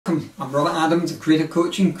welcome. I'm Robert Adams of Creative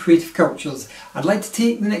Coaching, Creative Cultures. I'd like to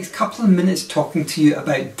take the next couple of minutes talking to you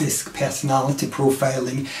about DISC personality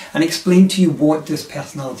profiling and explain to you what DISC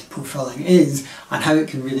personality profiling is and how it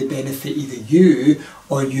can really benefit either you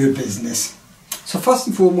or your business. So first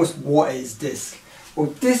and foremost, what is DISC? Well,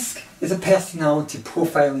 DISC is a personality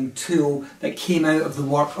profiling tool that came out of the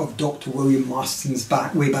work of Dr. William Marston's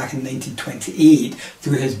way back in 1928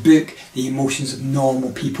 through his book, The Emotions of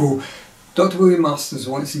Normal People. Dr. William Marston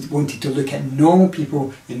wanted to look at normal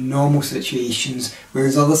people in normal situations,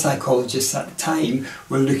 whereas other psychologists at the time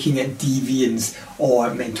were looking at deviance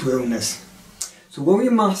or mental illness. So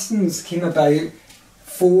William Marston's came about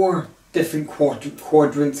 4 different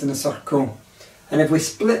quadrants in a circle. And if we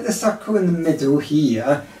split the circle in the middle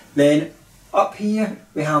here, then up here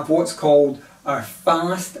we have what's called our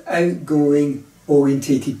fast, outgoing,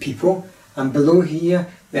 orientated people, and below here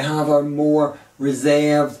we have our more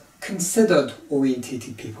reserved, considered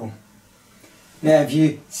orientated people. Now if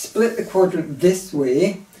you split the quadrant this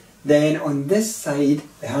way, then on this side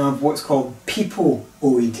we have what's called people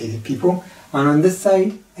orientated people, and on this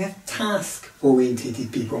side we have task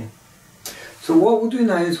orientated people. So what we'll do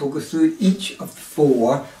now is we'll go through each of the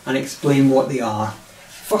 4 and explain what they are.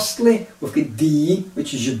 Firstly, we've got D,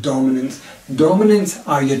 which is your dominant. Dominants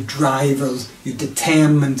are your drivers, your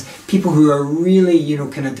determined, people who are really,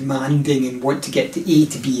 kind of demanding and want to get to A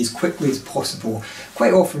to B as quickly as possible.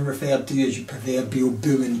 Quite often referred to as your proverbial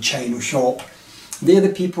bull in the china shop. They're the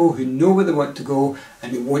people who know where they want to go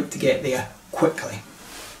and they want to get there quickly.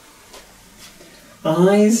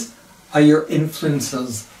 I's are your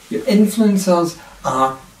influencers. Your influencers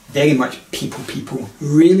are very much people,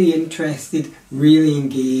 really interested, really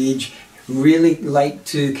engaged, really like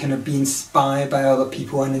to kind of be inspired by other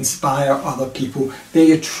people and inspire other people. They're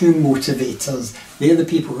your true motivators. They're the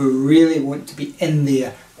people who really want to be in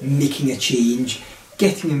there making a change,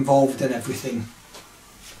 getting involved in everything.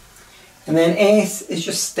 And then S is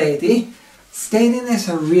just steady. Steadiness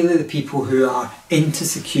are really the people who are into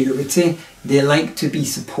security. They like to be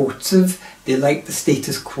supportive. They like the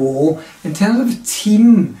status quo. In terms of a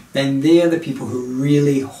team, then they're the people who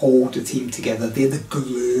really hold the team together. They're the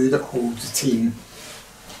glue that holds the team.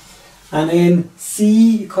 And then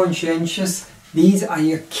C, conscientious. These are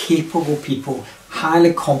your capable people,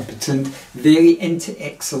 highly competent, very into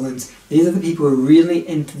excellence. These are the people who are really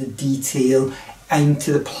into the detail,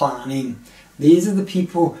 into the planning. These are the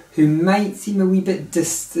people who might seem a wee bit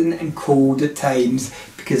distant and cold at times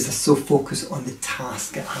because they're so focused on the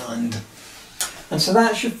task at hand. And so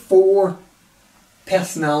that's your 4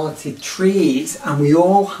 personality traits, and we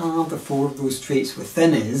all have the 4 of those traits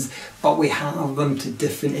within us, but we have them to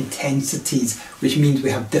different intensities, which means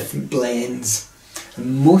we have different blends.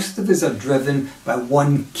 And most of us are driven by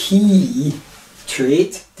one key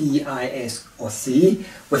trait, D, I, S or C,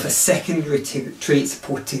 with a secondary trait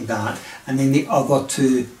supporting that, and then the other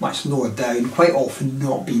 2 much lower down, quite often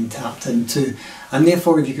not being tapped into. And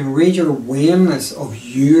therefore, if you can raise your awareness of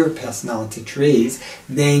your personality traits,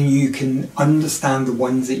 then you can understand the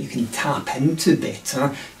ones that you can tap into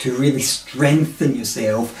better to really strengthen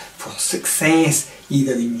yourself for success,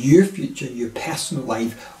 either in your future, your personal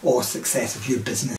life, or success of your business.